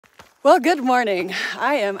Well, good morning.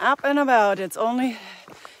 I am up and about. It's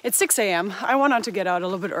 6 a.m. I wanted to get out a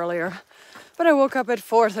little bit earlier, but I woke up at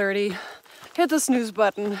 4:30, hit the snooze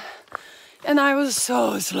button, and I was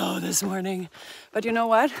so slow this morning. But you know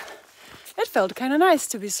what? It felt kind of nice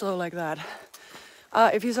to be slow like that.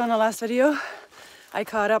 If you saw in the last video, I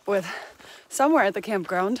caught up with somewhere at the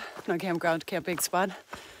campground, camping spot,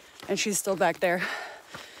 and she's still back there.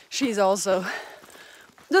 She's also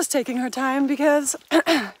just taking her time because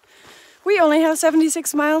we only have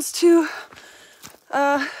 76 miles to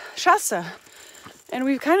Shasta, and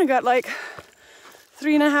we've kind of got like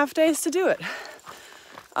 3.5 days to do it.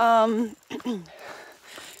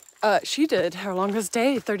 She did her longest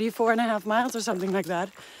day, 34.5 miles or something like that,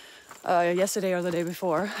 yesterday or the day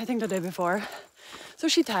before. I think the day before. So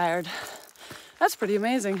she's tired. That's pretty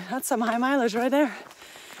amazing. That's some high mileage right there.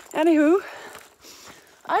 Anywho,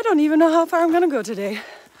 I don't even know how far I'm gonna go today.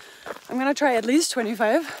 I'm gonna try at least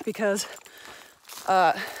 25 because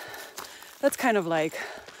that's kind of like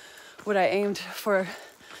what I aimed for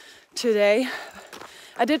today.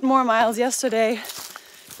 I did more miles yesterday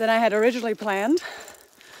than I had originally planned,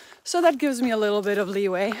 so that gives me a little bit of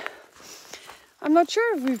leeway. I'm not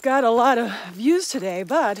sure if we've got a lot of views today,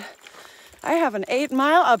 but I have an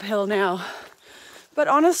 8-mile uphill now. But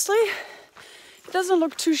honestly, it doesn't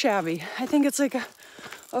look too shabby. I think it's like a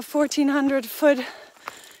 1,400 foot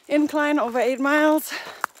incline over 8 miles.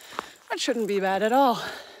 That shouldn't be bad at all.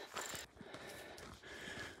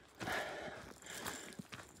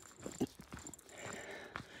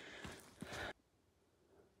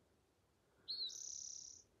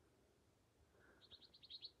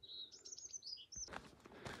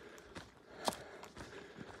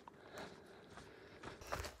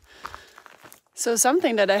 So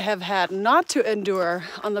something that I have had not to endure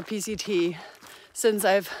on the PCT since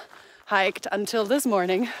I've hiked until this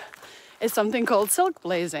morning is something called silk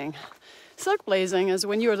blazing. Silk blazing is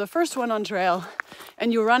when you're the first one on trail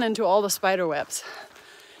and you run into all the spider webs.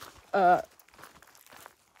 I'm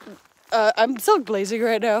silk blazing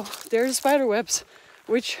right now. There's spider webs,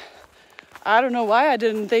 which I don't know why I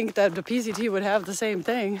didn't think that the PCT would have the same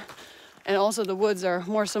thing. And also the woods are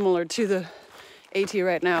more similar to the AT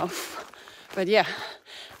right now. But yeah,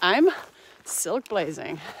 I'm silk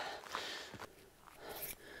blazing.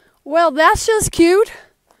 Well, that's just cute.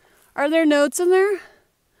 Are there notes in there?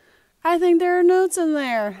 I think there are notes in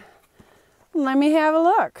there. Let me have a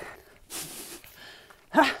look.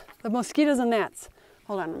 The mosquitoes and gnats.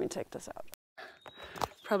 Hold on, let me take this out.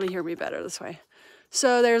 Probably hear me better this way.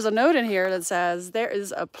 So there's a note in here that says, there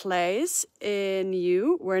is a place in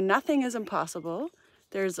you where nothing is impossible.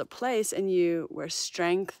 There's a place in you where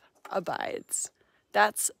strength abides.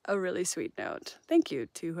 That's a really sweet note. Thank you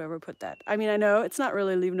to whoever put that. I mean, I know it's not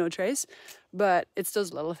really leave no trace, but it's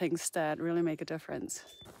those little things that really make a difference.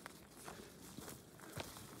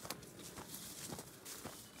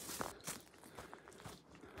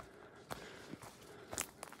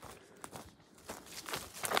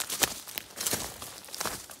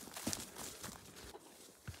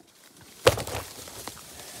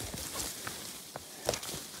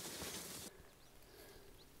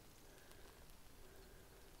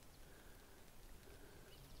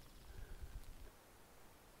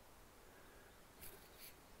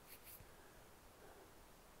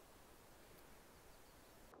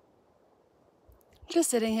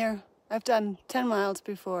 Just sitting here. I've done 10 miles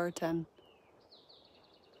before 10.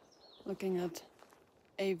 Looking at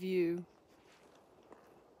a view.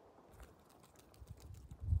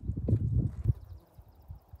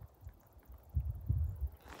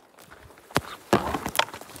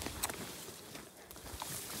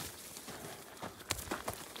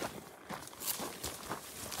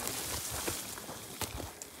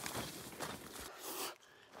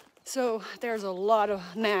 So there's a lot of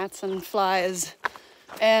gnats and flies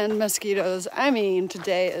and mosquitoes. I mean,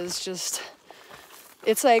 today is just,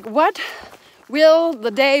 it's like, what will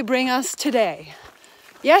the day bring us today?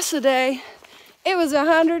 Yesterday, it was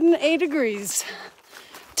 108 degrees.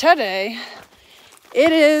 Today,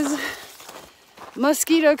 it is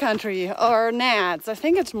mosquito country or gnats. I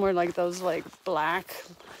think it's more like those like black,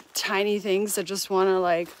 tiny things that just want to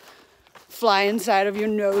like fly inside of your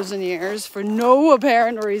nose and ears for no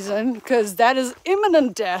apparent reason, because that is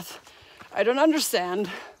imminent death. I don't understand.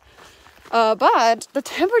 But the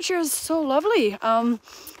temperature is so lovely.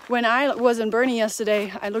 When I was in Bernie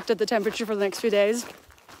yesterday, I looked at the temperature for the next few days,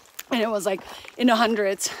 and it was like in the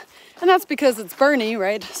hundreds. And that's because it's Bernie,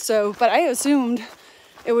 right? So, but I assumed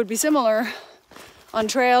it would be similar on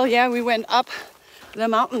trail. Yeah, we went up the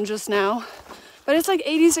mountain just now, but it's like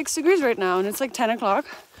 86 degrees right now, and it's like 10 o'clock.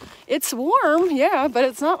 It's warm, yeah, but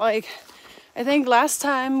it's not like I think last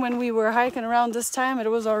time when we were hiking around this time,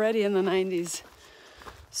 it was already in the 90s.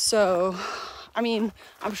 So, I mean,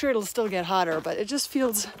 I'm sure it'll still get hotter, but it just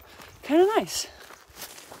feels kind of nice.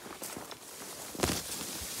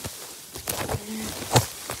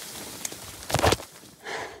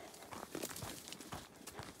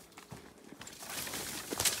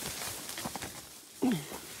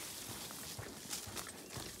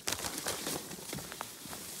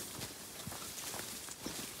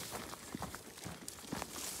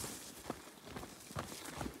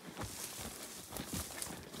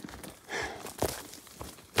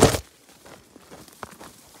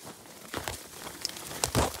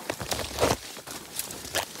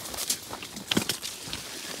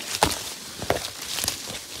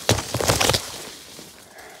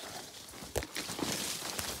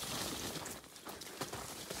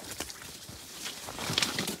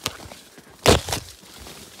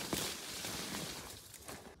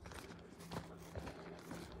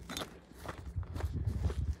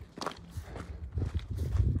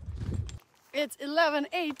 It's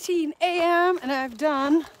 11:18 a.m. and I've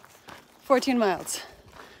done 14 miles.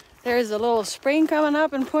 There's a little spring coming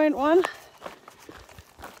up in point 1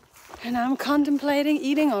 and I'm contemplating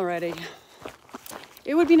eating already.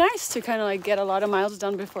 It would be nice to kind of like get a lot of miles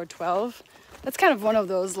done before 12. That's kind of one of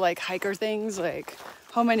those like hiker things, like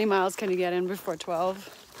how many miles can you get in before 12?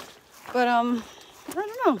 But I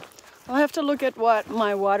don't know. I'll have to look at what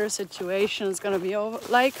my water situation is going to be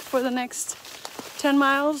like for the next 10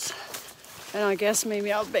 miles. And I guess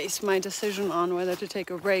maybe I'll base my decision on whether to take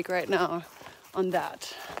a break right now on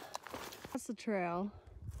that. That's the trail,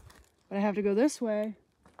 but I have to go this way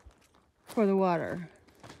for the water.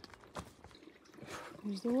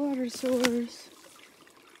 There's the water source.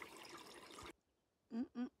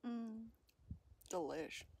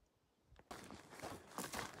 Delish.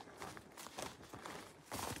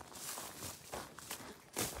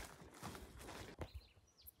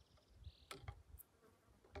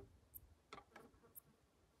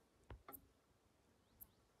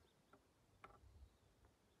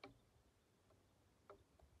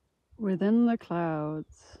 Within the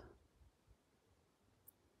clouds.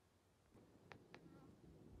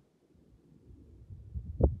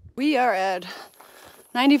 We are at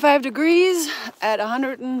 95 degrees at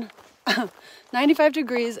 95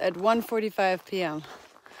 degrees at 1:45 p.m.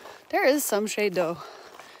 There is some shade though.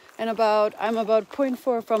 And I'm about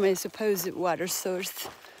 0.4 from a supposed water source.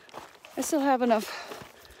 I still have enough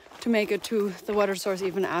to make it to the water source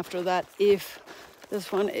even after that, if this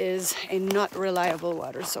one is a not reliable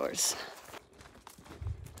water source.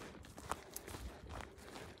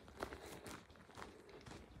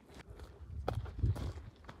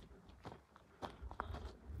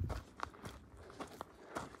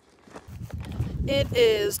 It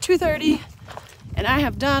is 2:30 and I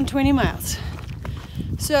have done 20 miles.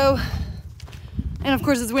 So, and of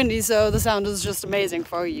course it's windy, so the sound is just amazing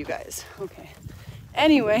for you guys. Okay.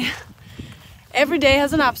 Anyway, every day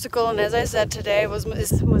has an obstacle, and as I said, today is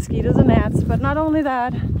mosquitoes and gnats. But not only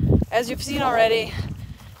that, as you've seen already,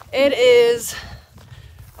 it is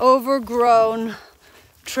overgrown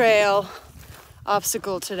trail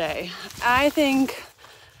obstacle today. I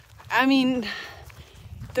mean,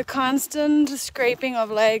 the constant scraping of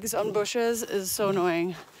legs on bushes is so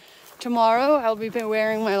annoying. Tomorrow I'll be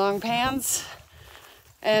wearing my long pants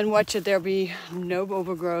and watch it, there be no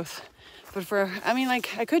overgrowth. But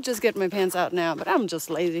I could just get my pants out now, but I'm just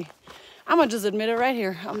lazy. I'm gonna just admit it right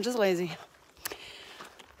here. I'm just lazy.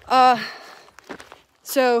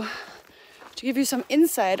 So to give you some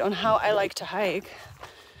insight on how I like to hike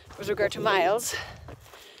with regard to miles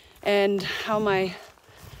and how my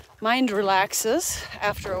mind relaxes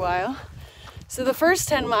after a while. So the first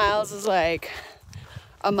 10 miles is like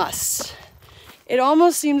a must. It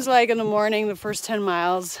almost seems like in the morning, the first 10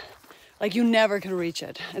 miles, like you never can reach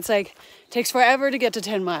it. It's like, it takes forever to get to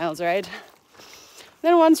 10 miles, right?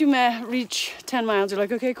 Then once you reach 10 miles, you're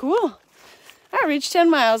like, okay, cool. I reached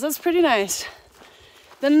 10 miles, that's pretty nice.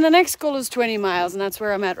 Then the next goal is 20 miles, and that's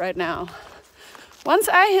where I'm at right now. Once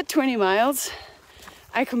I hit 20 miles,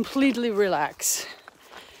 I completely relax.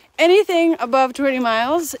 Anything above 20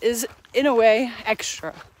 miles is, in a way,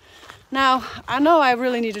 extra. Now, I know I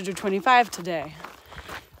really need to do 25 today,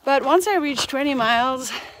 but once I reach 20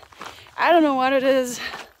 miles, I don't know what it is,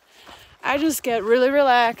 I just get really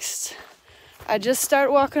relaxed. I just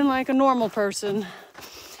start walking like a normal person,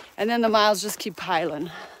 and then the miles just keep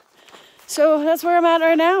piling. So that's where I'm at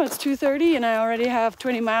right now. It's 2:30 and I already have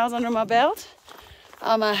 20 miles under my belt.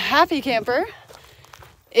 I'm a happy camper.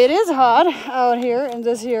 It is hot out here in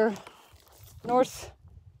this here north,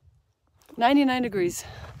 99 degrees.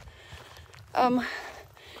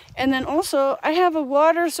 And then also I have a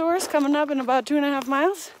water source coming up in about 2.5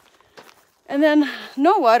 miles. And then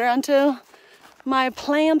no water until my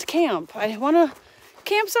planned camp. I want to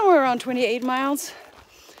camp somewhere around 28 miles.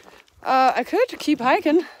 I could keep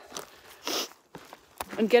hiking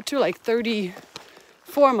and get to like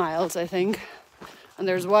 34 miles, I think. And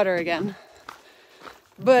there's water again.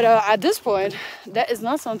 But at this point, that is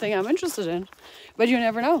not something I'm interested in. But you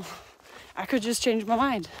never know. I could just change my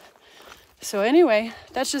mind. So anyway,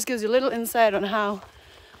 that just gives you a little insight on how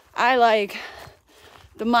I like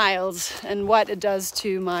the miles and what it does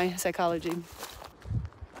to my psychology.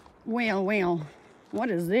 Well, what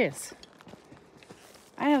is this?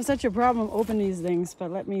 I have such a problem opening these things,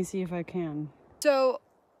 but let me see if I can. So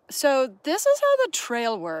this is how the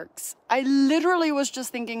trail works. I literally was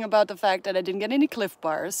just thinking about the fact that I didn't get any Cliff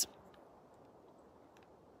Bars.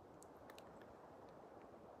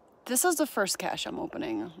 This is the first cache I'm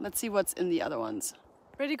opening. Let's see what's in the other ones.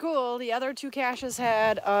 Pretty cool. The other 2 caches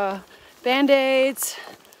had Band-Aids,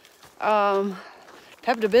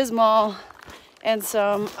 Pepto-Bismol, and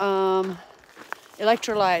some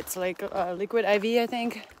electrolytes, like liquid IV, I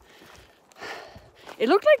think. It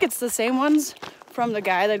looked like it's the same ones from the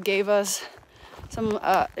guy that gave us some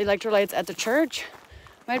electrolytes at the church.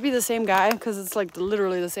 Might be the same guy because it's like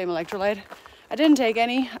literally the same electrolyte. I didn't take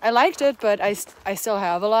any. I liked it, but I still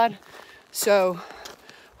have a lot. So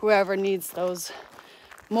whoever needs those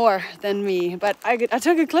more than me. But I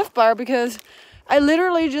took a Cliff Bar because I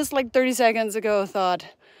literally just like 30 seconds ago thought,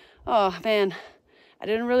 oh man, I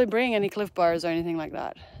didn't really bring any Cliff Bars or anything like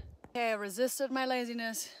that. Okay, I resisted my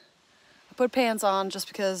laziness. I put pants on just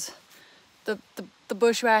because the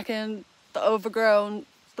bushwhacking, the overgrown,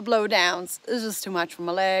 the blowdowns is just too much for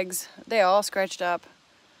my legs. They all scratched up.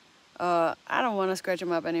 I don't want to scratch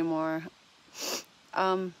them up anymore.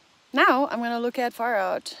 Now I'm going to look at Far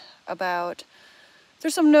Out about,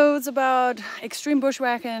 there's some notes about extreme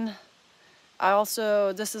bushwhacking.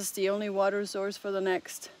 This is the only water source for the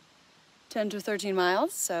next 10 to 13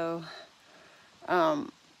 miles. So I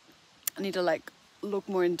need to like look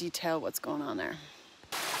more in detail what's going on there.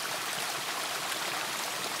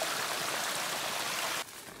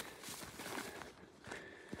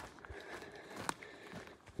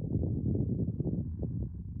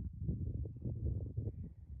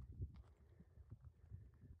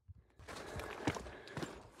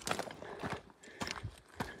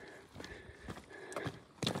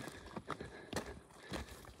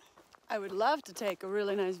 I would love to take a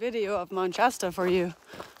really nice video of Mount Shasta for you.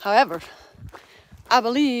 However, I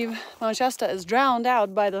believe Mount Shasta is drowned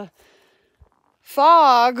out by the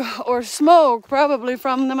fog or smoke, probably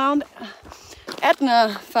from the Mount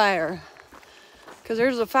Etna fire. Because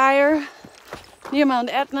there's a fire near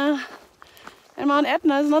Mount Etna, and Mount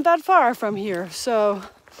Etna is not that far from here. So,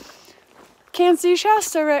 can't see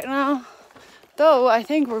Shasta right now. Though, I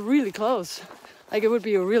think we're really close. Like, it would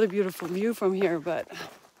be a really beautiful view from here, but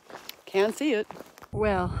can't see it.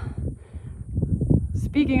 Well,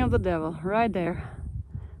 speaking of the devil, right there.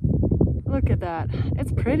 Look at that.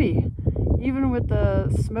 It's pretty, even with the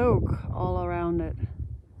smoke all around it.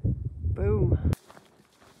 Boom.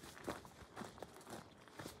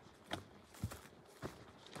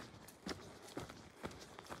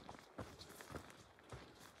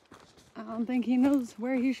 I don't think he knows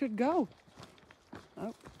where he should go.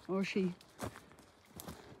 Oh, or she.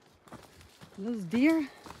 This deer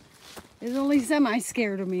is only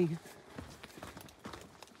semi-scared of me.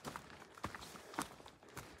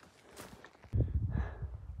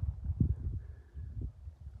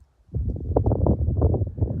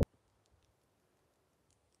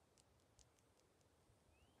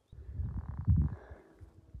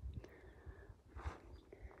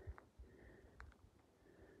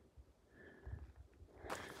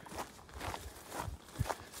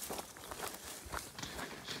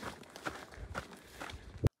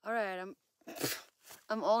 All right,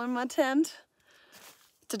 I'm all in my tent.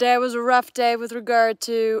 Today was a rough day with regard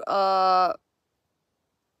to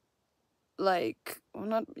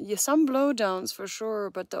some blowdowns for sure,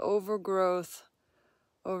 but the overgrowth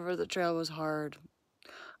over the trail was hard.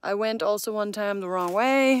 I went also one time the wrong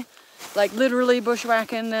way, like literally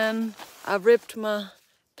bushwhacking. Then I ripped my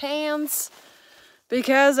pants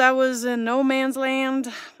because I was in no man's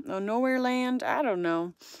land or nowhere land. I don't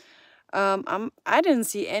know. I didn't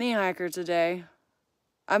see any hiker today.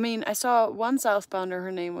 I mean, I saw one southbounder,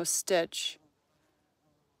 her name was Stitch.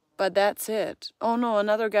 But that's it. Oh no,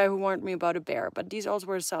 another guy who warned me about a bear. But these also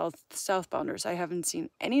were southbounders. I haven't seen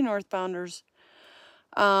any northbounders.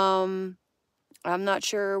 I'm not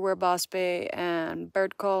sure where Boss Bay and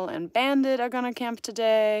Bird Call and Bandit are gonna camp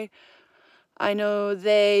today. I know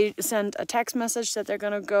they sent a text message that they're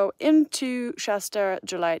gonna go into Shasta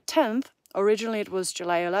July 10th. Originally it was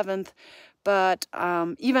July 11th, but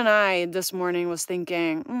even I this morning was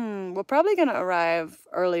thinking, we're probably gonna arrive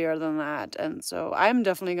earlier than that, and so I'm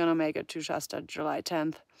definitely gonna make it to Shasta July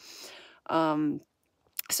 10th.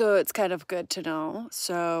 So it's kind of good to know.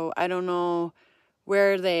 So I don't know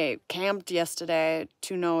where they camped yesterday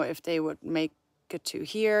to know if they would make it to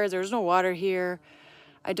here. There's no water here.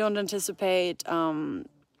 I don't anticipate, Baspe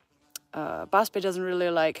doesn't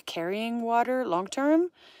really like carrying water long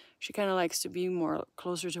term. She kind of likes to be more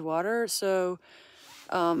closer to water. So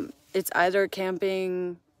it's either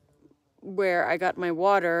camping where I got my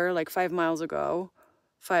water like 5 miles ago,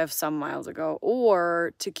 5 some miles ago,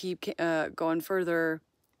 or to keep going further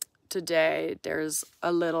today. There's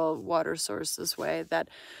a little water source this way that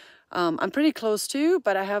I'm pretty close to,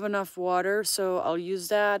 but I have enough water, so I'll use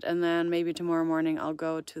that, and then maybe tomorrow morning I'll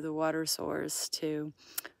go to the water source to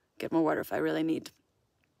get more water if I really need.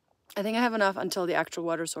 I think I have enough until the actual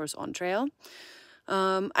water source on trail.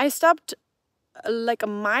 I stopped like a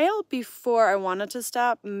mile before I wanted to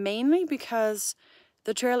stop, mainly because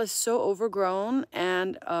the trail is so overgrown,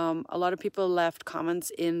 and a lot of people left comments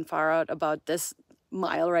in Far Out about this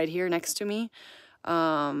mile right here next to me,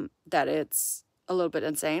 that it's a little bit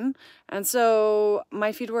insane. And so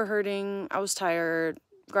my feet were hurting, I was tired,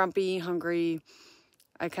 grumpy, hungry.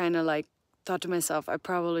 I kind of like thought to myself, I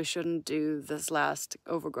probably shouldn't do this last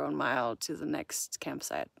overgrown mile to the next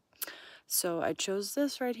campsite. So I chose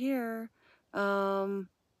this right here. As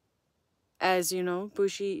you know,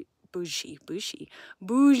 Bougie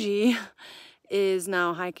is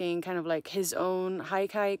now hiking kind of like his own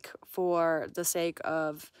hike for the sake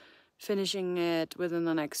of finishing it within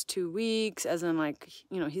the next 2 weeks, as in, like,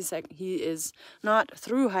 you know, he's like, he is not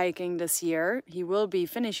through hiking this year. He will be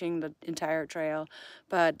finishing the entire trail,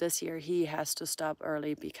 but this year he has to stop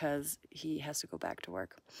early because he has to go back to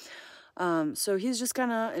work. So he's just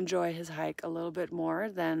gonna enjoy his hike a little bit more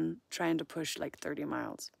than trying to push like 30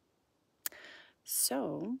 miles.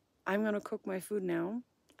 So I'm gonna cook my food now.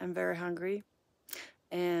 I'm very hungry.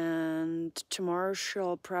 And tomorrow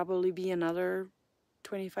shall probably be another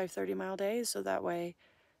 25-30 mile day, so that way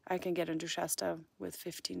I can get into Shasta with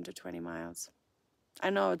 15 to 20 miles. I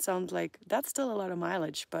know it sounds like that's still a lot of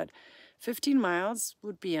mileage, but 15 miles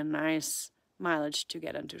would be a nice mileage to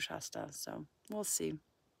get into Shasta, so we'll see.